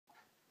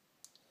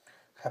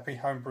Happy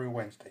Homebrew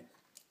Wednesday.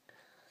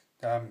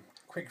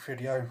 Quick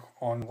video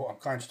on what I'm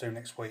going to do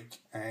next week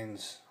and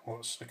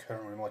what's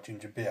occurring with my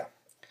ginger beer.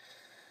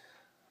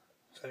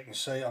 So you can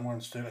see I'm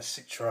going to do a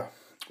Citra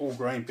all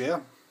grain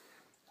beer.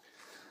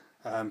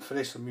 For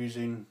this I'm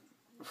using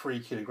 3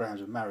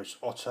 kilograms of Maris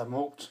Otter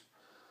malt,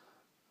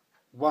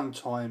 1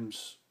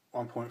 times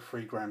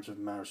 1.3 grams of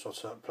Maris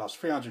Otter plus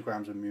 300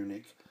 grams of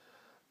Munich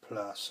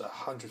plus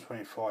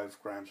 125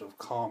 grams of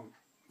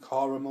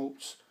Cara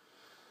malts,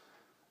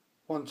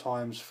 1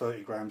 times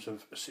 30 grams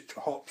of Citra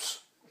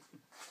hops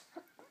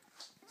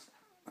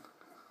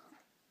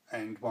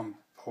and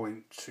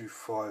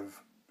 1.25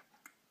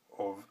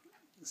 of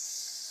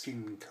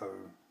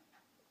Simcoe.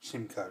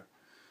 The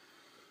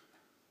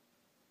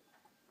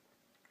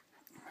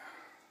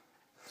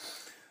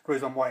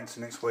reason I'm waiting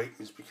till next week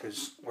is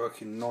because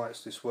working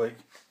nights this week,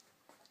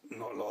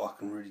 not a lot I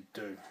can really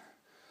do.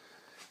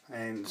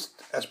 And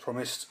as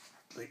promised,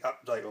 the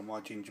update on my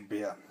ginger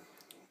beer.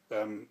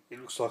 It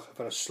looks like I've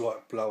had a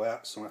slight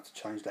blowout, so I'm going to have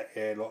to change that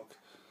airlock.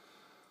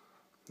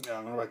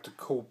 I'm going to have to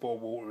cool bottle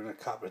water in a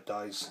couple of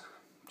days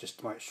just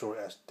to make sure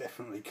it has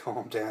definitely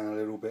calmed down a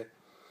little bit.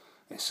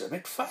 It's a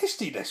bit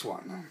feisty, this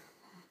one.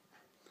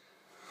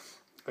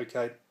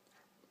 Okay,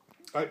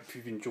 I hope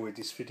you've enjoyed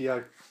this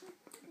video.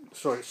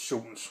 Sorry it's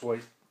short and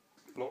sweet,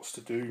 lots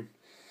to do.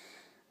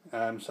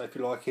 So if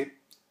you like it,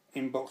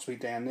 inbox me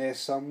down there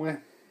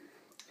somewhere.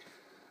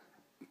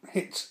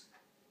 Hit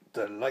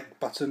the like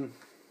button.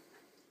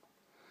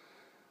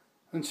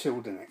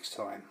 Until the next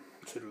time,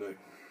 toodaloo.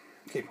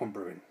 Keep on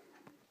brewing.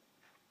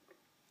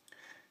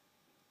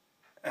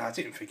 I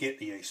didn't forget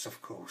the yeast, of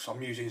course.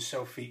 I'm using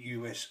Selfie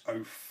US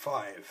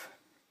 05.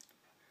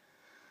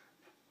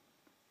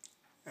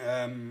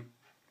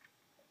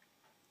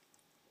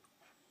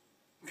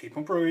 Keep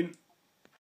on brewing.